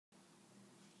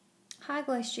Hi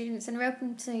Glow students, and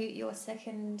welcome to your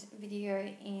second video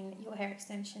in your hair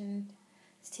extension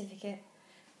certificate.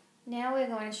 Now we're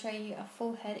going to show you a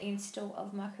full head install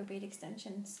of micro bead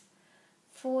extensions.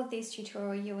 For this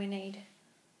tutorial you will need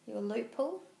your loop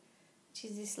pull, which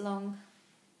is this long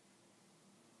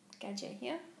gadget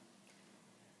here.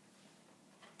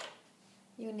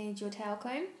 You'll need your towel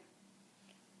comb,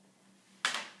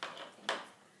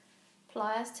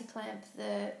 pliers to clamp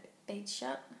the beads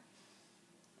shut.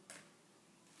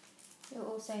 You'll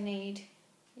also need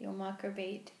your micro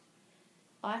bead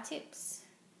eye tips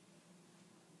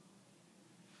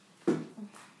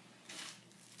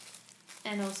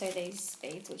and also these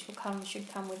beads, which should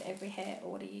come with every hair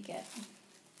order you get.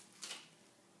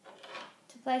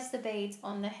 To place the beads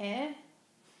on the hair,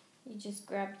 you just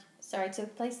to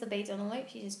place the beads on the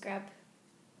loop, you just grab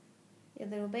your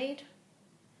little bead,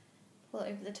 pull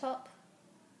it over the top,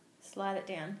 slide it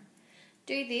down.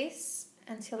 Do this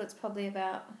until it's probably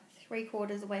about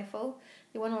 3/4 of the way full.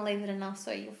 You want to leave it enough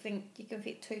so you can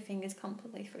fit 2 fingers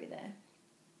comfortably through there.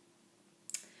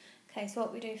 Okay, so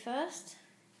what we do first,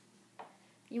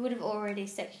 you would have already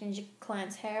sectioned your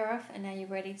client's hair off, and now you're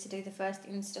ready to do the first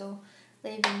install,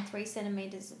 leaving 1 to 3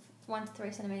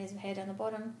 centimeters of hair down the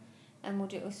bottom, and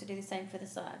we'll also do the same for the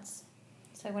sides.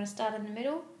 So I'm going to start in the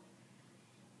middle.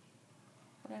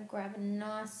 I'm going to grab a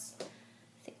nice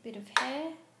thick bit of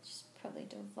hair, just probably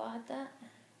divide that.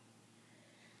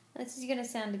 This is going to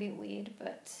sound a bit weird,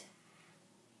 but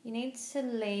you need to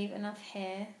leave enough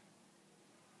hair.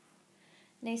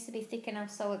 It needs to be thick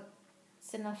enough so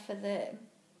it's enough for the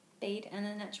bead and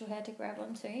the natural hair to grab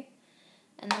onto,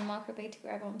 and the micro bead to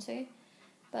grab onto,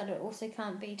 but it also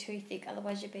can't be too thick,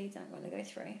 otherwise your beads aren't going to go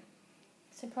through.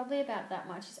 So probably about that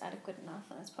much is adequate enough,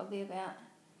 and it's probably about,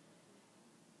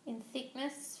 in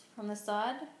thickness from the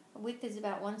side, width is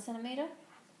about 1 centimeter.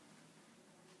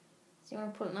 So you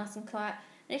want to pull it nice and tight.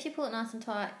 And if you pull it nice and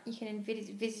tight, you can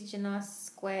envisage a nice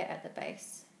square at the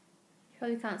base. You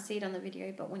probably can't see it on the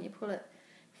video, but when you pull it,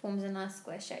 it forms a nice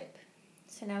square shape.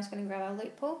 So now I'm just going to grab our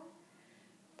loop pull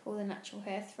the natural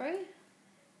hair through.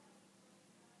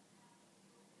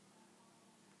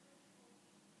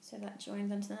 So that joins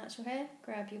onto the natural hair.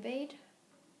 Grab your bead,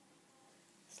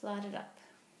 slide it up.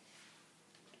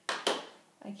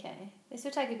 Okay, this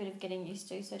will take a bit of getting used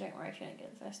to, so don't worry if you don't get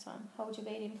it the first time. Hold your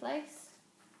bead in place.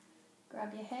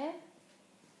 Grab your hair.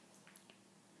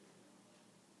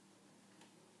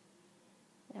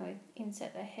 Now we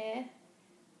insert the hair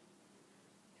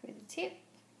through the tip,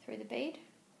 through the bead.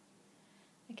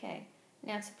 Okay,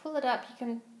 now to pull it up, you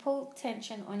can pull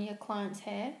tension on your client's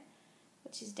hair,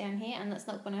 which is down here, and that's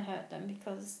not going to hurt them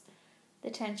because the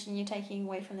tension you're taking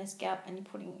away from the scalp and you're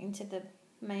putting into the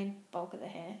main bulk of the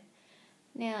hair.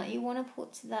 Now you want to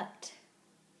put that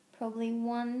probably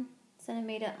 1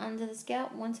 centimeter under the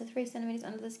scalp, 1 to 3 centimeters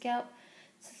under the scalp,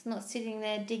 so it's not sitting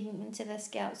there digging into the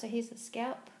scalp. So here's the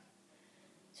scalp,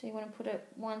 so you want to put it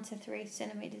 1 to 3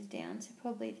 centimeters down, so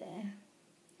probably there.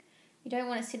 You don't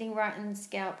want it sitting right in the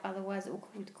scalp, otherwise it will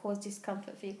cause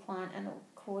discomfort for your client, and it will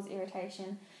cause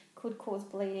irritation, could cause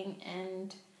bleeding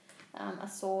and a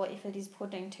sore if it is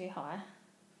putting too high.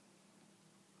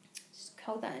 Just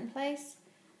hold that in place,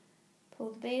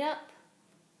 pull the bead up,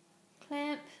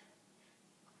 clamp.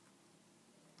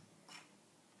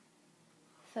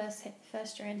 First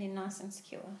strand in nice and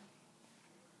secure.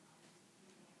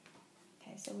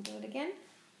 Okay, so we'll do it again.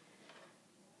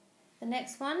 The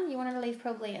next one, you want to leave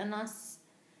probably a nice,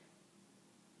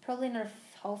 probably not a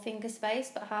whole finger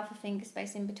space, but half a finger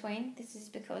space in between. This is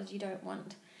because you don't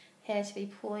want hair to be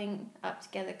pulling up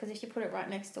together, because if you put it right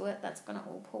next to it, that's going to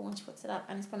all pull when she puts it up,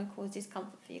 and it's going to cause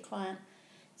discomfort for your client.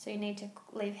 So you need to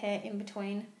leave hair in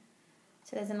between,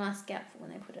 so there's a nice gap for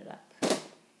when they put it up.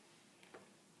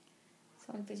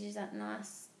 So envisage that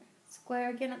nice square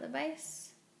again at the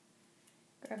base.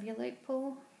 Grab your loop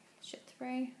pull, push it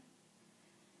through,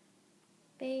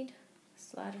 bead,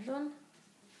 slide it on.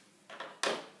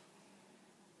 Put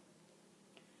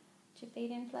your bead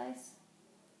in place.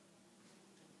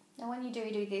 Now when you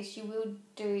do this, you will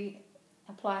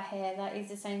apply hair that is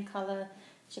the same colour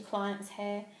as your client's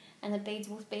hair, and the beads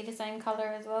will be the same colour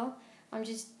as well. I'm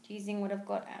just using what I've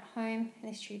got at home in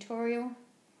this tutorial.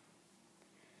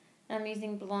 I'm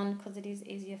using blonde because it is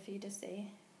easier for you to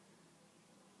see.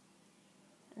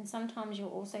 And sometimes you'll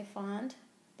also find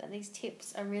that these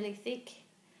tips are really thick,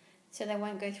 so they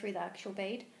won't go through the actual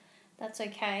bead. That's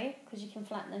okay, because you can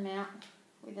flatten them out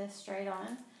with a straight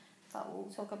iron, but we'll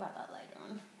talk about that later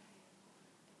on.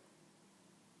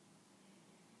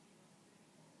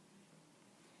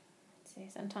 See,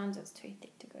 sometimes it's too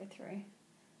thick to go through.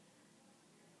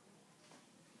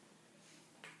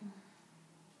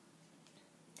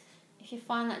 if you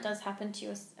find that does happen to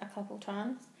you a couple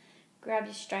times, grab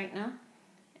your straightener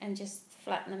and just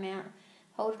flatten them out.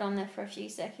 Hold it on there for a few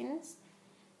seconds,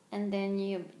 and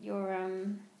then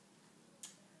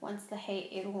once the heat,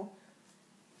 it'll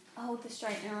hold the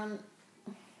straightener on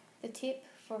the tip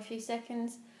for a few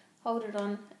seconds, hold it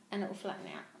on, and it will flatten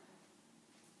out.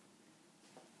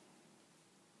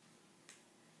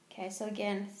 Okay, so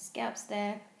again, scalp's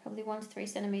there, probably 1 to 3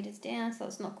 centimeters down, so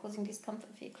it's not causing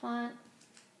discomfort for your client.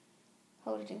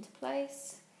 Hold it into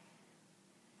place.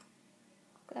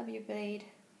 Grab your bead,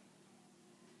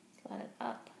 slide it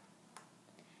up,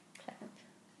 clamp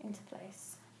into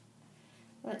place.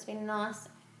 We want it to be nice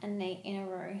and neat in a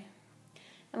row.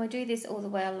 And we do this all the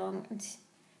way along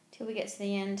until we get to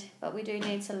the end, but we do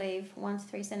need to leave 1 to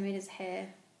 3 centimeters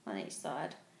hair on each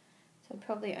side. So we'll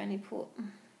probably only put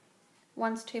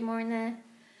 1 to 2 more in there.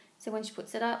 So when she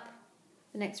puts it up,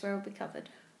 the next row will be covered.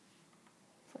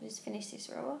 So I'll just finish this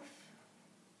row off.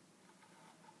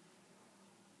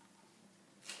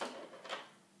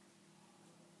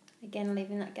 Again,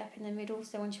 leaving that gap in the middle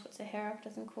so when she puts her hair up it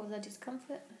doesn't cause her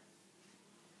discomfort.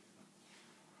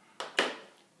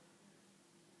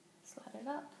 Slide it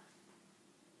up.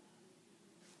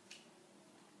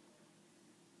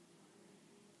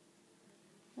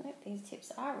 Nope, these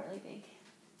tips are really big.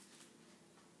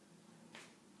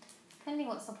 Depending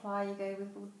what supply you go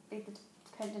with will be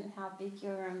dependent how big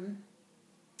your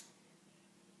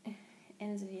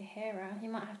ends of your hair are. You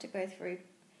might have to go through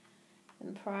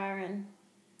them prior and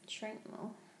shrink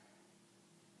more.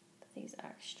 But these are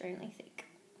extremely thick.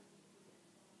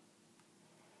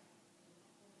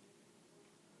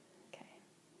 Okay,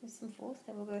 there's some force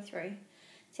that we'll go through.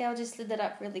 See how I just slid that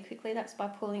up really quickly? That's by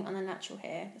pulling on the natural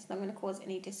hair. It's not going to cause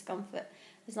any discomfort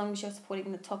as long as you're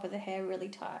supporting the top of the hair really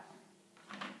tight.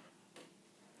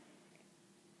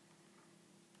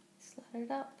 Slide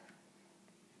it up,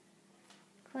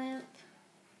 clamp.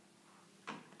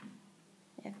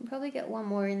 Yeah, I can probably get 1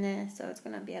 more in there, so it's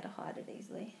going to be able to hide it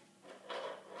easily.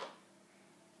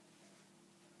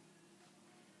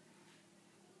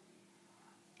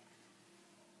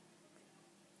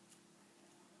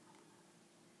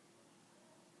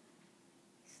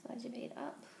 Slide your bead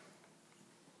up,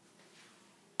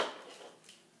 pull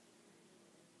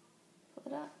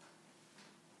it up,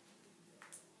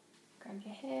 grab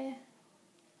your hair.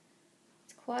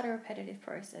 It's quite a repetitive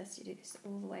process. You do this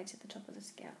all the way to the top of the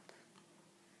scalp.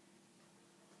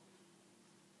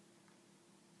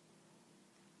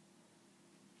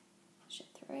 Push it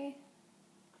through.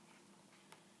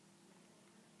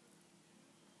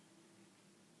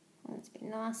 And it's been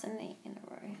nice and neat in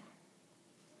a row.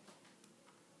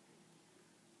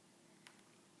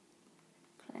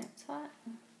 Clamp tight.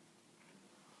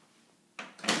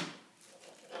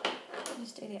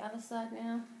 Just do the other side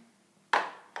now.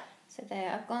 So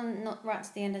there, I've gone not right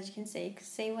to the end as you can see, because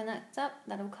see when that's up,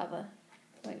 that'll cover.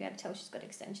 You won't be able to tell she's got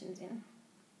extensions in.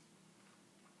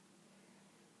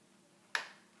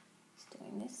 Just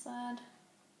doing this side.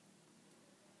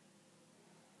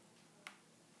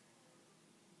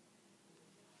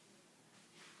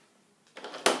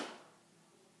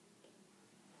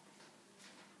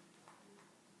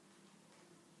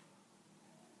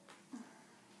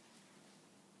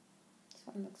 This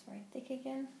one looks very thick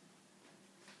again.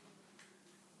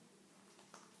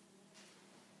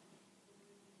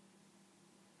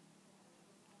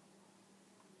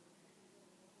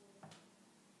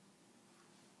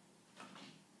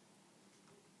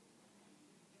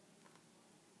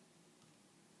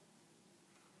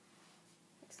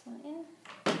 One in.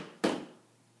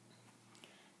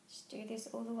 Just do this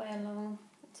all the way along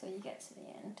until you get to the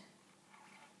end,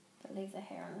 but leave the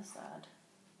hair on the side.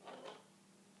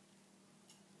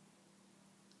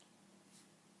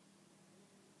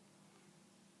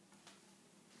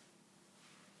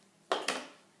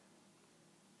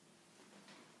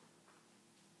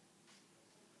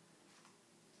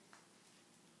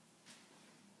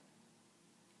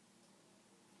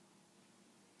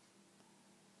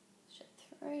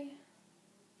 Through.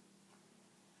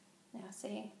 Now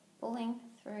see, pulling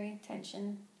through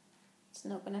tension, it's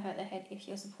not going to hurt the head if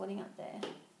you're supporting up there.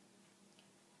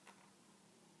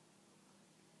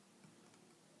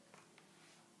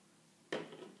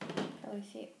 Probably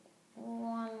fit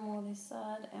 1 more this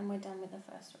side and we're done with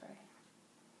the first row.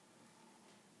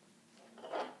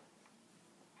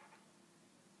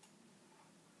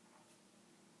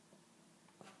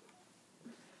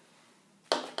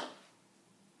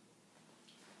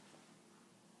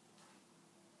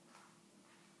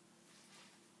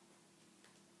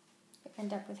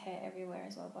 End up with hair everywhere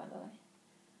as well, by the way.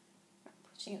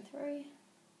 Pushing it through.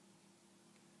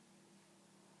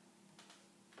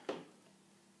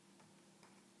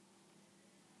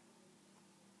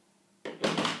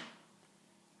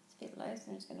 close.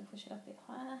 I'm just going to push it up a bit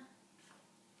higher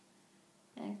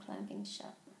and clamping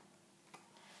shut.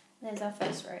 There's our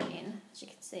first row in. As you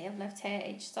can see, I've left hair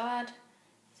each side,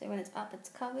 so when it's up it's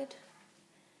covered,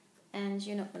 and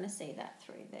you're not going to see that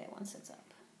through there once it's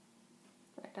up,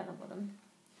 right down the bottom.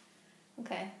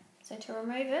 Okay, so to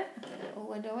remove it, all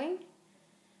we're doing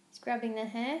is grabbing the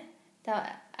hair.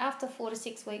 Now, after 4 to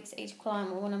 6 weeks, each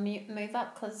client will want to move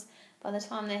up, because by the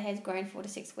time their hair's grown 4 to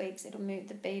 6 weeks, it'll move.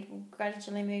 The bead will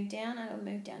gradually move down, and it'll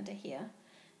move down to here.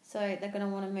 So they're going to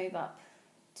want to move up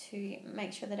to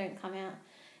make sure they don't come out.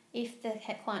 If the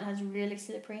client has really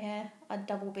slippery hair, I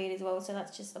double bead as well, so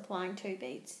that's just applying 2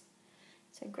 beads.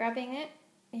 So grabbing it,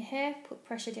 your hair, put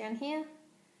pressure down here,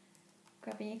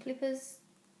 grabbing your clippers,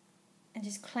 and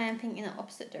just clamping in the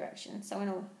opposite direction, so in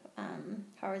a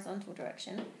horizontal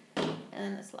direction, and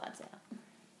then it slides out.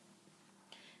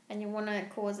 And you want to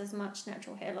cause as much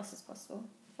natural hair loss as possible.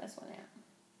 First one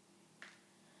out.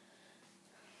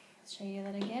 I'll show you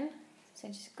that again. So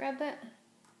just grab it,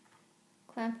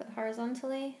 clamp it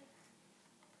horizontally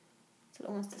so it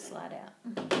wants to slide out.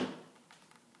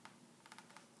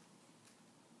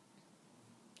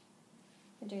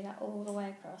 You do that all the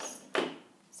way across.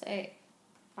 So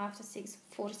after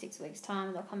 4 to 6 weeks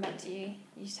time, they'll come back to you.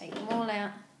 You just take them all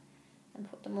out and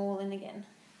put them all in again.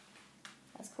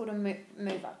 That's called a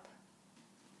move up.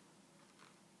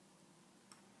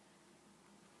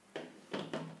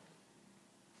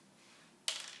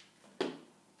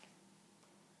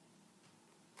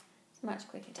 It's much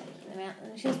quicker taking them out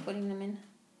than just putting them in.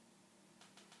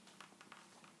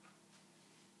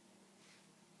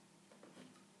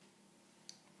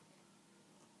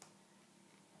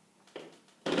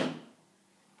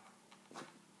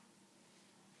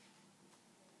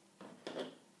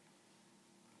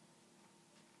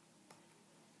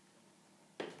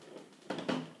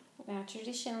 Now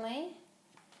traditionally,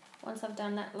 once I've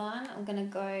done that line, I'm going to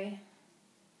go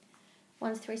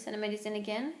 1 to 3 centimeters in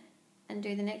again and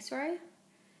do the next row, and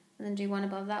then do one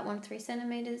above that, 1 to 3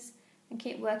 centimeters, and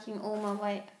keep working all my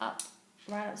way up,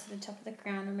 right up to the top of the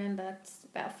crown. Remember, it's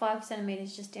about 5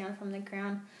 centimeters just down from the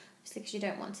crown, just because you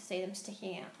don't want to see them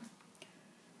sticking out.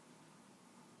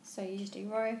 So you just do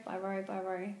row by row by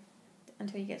row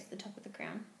until you get to the top of the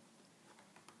crown.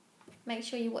 Make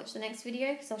sure you watch the next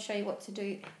video, because I'll show you what to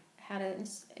do, how to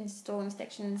install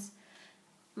extensions,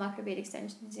 microbead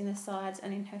extensions in the sides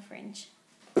and in her fringe.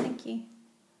 Thank you.